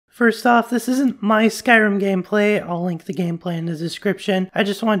First off, this isn't my Skyrim gameplay. I'll link the gameplay in the description. I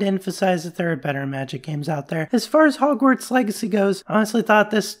just wanted to emphasize that there are better Magic games out there. As far as Hogwarts Legacy goes, I honestly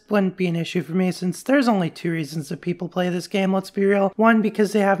thought this wouldn't be an issue for me since there's only two reasons that people play this game, let's be real. One,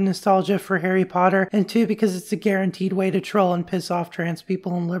 because they have nostalgia for Harry Potter, and two, because it's a guaranteed way to troll and piss off trans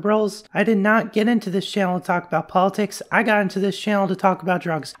people and liberals. I did not get into this channel to talk about politics. I got into this channel to talk about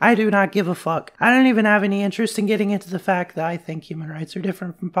drugs. I do not give a fuck. I don't even have any interest in getting into the fact that I think human rights are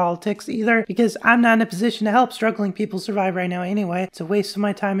different from politics either, because I'm not in a position to help struggling people survive right now anyway. It's a waste of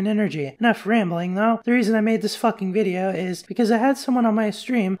my time and energy. Enough rambling though. The reason I made this fucking video is because I had someone on my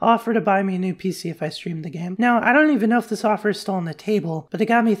stream offer to buy me a new PC if I streamed the game. Now, I don't even know if this offer is still on the table, but it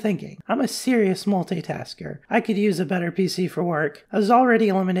got me thinking. I'm a serious multitasker. I could use a better PC for work. I was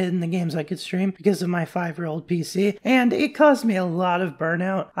already limited in the games I could stream because of my 5-year-old PC, and it caused me a lot of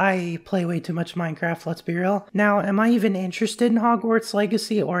burnout. I play way too much Minecraft, let's be real. Now, am I even interested in Hogwarts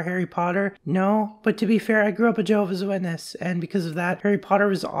Legacy or Harry Potter? No, but to be fair, I grew up a Jehovah's Witness, and because of that, Harry Potter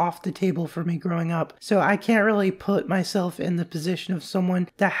was off the table for me growing up. So I can't really put myself in the position of someone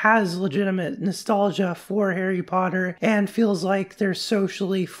that has legitimate nostalgia for Harry Potter and feels like they're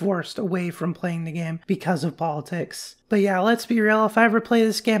socially forced away from playing the game because of politics. But yeah, let's be real, if I ever play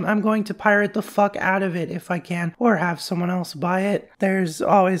this game, I'm going to pirate the fuck out of it if I can, or have someone else buy it. There's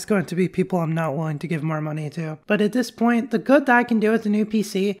always going to be people I'm not willing to give more money to. But at this point, the good that I can do with the new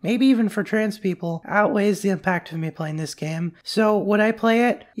PC, maybe even for trans people, outweighs the impact of me playing this game. So would I play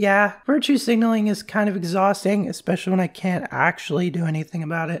it? Yeah. Virtue signaling is kind of exhausting, especially when I can't actually do anything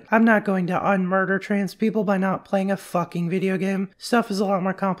about it. I'm not going to unmurder trans people by not playing a fucking video game. Stuff is a lot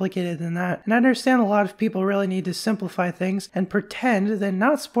more complicated than that. And I understand a lot of people really need to simplify things and pretend that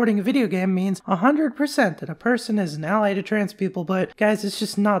not supporting a video game means 100% that a person is an ally to trans people, but guys, it's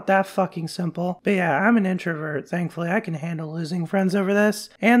just not that fucking simple. But yeah, I'm an introvert. Thankfully, I can handle losing friends over this.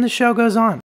 And the show goes on.